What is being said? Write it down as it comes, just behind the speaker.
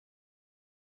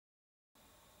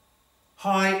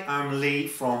Hi, I'm Lee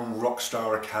from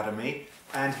Rockstar Academy,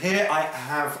 and here I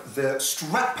have the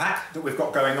Strat Pack that we've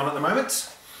got going on at the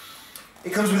moment.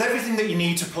 It comes with everything that you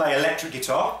need to play electric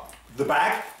guitar. The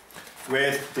bag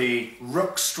with the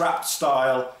ruck strap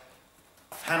style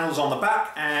handles on the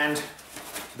back, and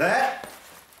there.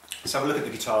 Let's have a look at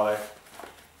the guitar there.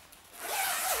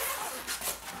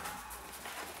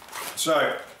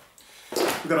 So,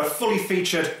 we've got a fully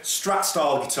featured Strat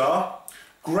style guitar.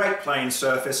 Great playing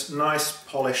surface, nice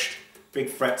polished big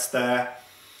frets there.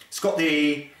 It's got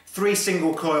the 3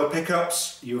 single coil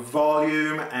pickups, your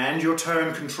volume and your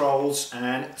tone controls,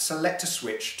 and a selector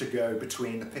switch to go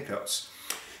between the pickups.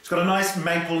 It's got a nice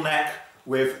maple neck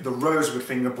with the rosewood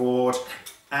fingerboard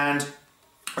and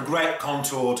a great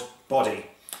contoured body.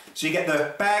 So you get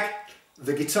the bag,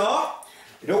 the guitar.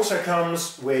 It also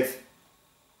comes with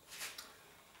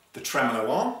the tremolo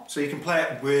on, so you can play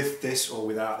it with this or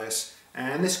without this.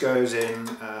 And this goes in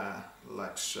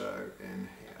like so in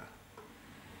here.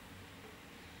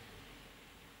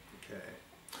 Okay,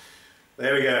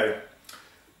 there we go.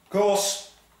 Of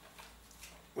course,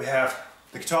 we have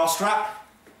the guitar strap,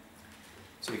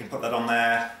 so you can put that on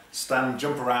there, stand,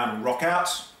 jump around and rock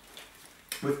out.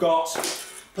 We've got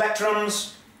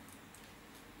plectrums,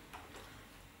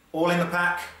 all in the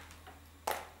pack.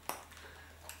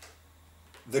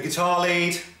 The guitar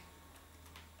lead,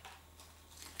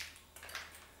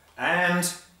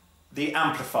 and the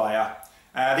amplifier.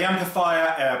 The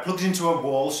amplifier plugs into a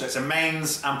wall, so it's a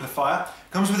mains amplifier.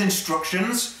 Comes with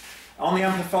instructions. On the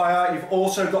amplifier you've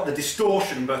also got the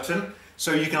distortion button,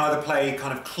 so you can either play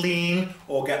kind of clean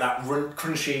or get that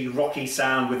crunchy, rocky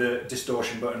sound with a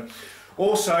distortion button.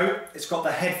 Also, it's got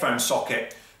the headphone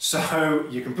socket, so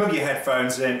you can plug your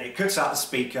headphones in, it cuts out the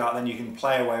speaker, then you can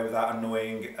play away without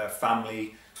annoying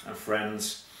family and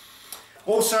friends.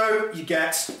 Also, you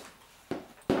get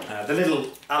the little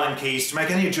Allen keys to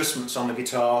make any adjustments on the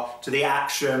guitar to the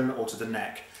action or to the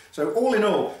neck. So all in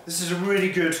all, this is a really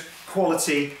good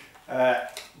quality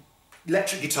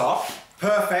electric guitar.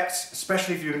 Perfect,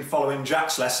 especially if you've been following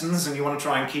Jack's lessons and you want to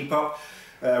try and keep up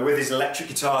with his electric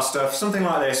guitar stuff. Something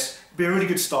like this would be a really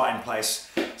good starting place.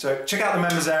 So check out the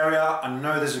members area. I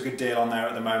know there's a good deal on there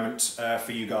at the moment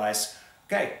for you guys.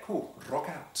 Okay, cool, rock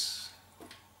out.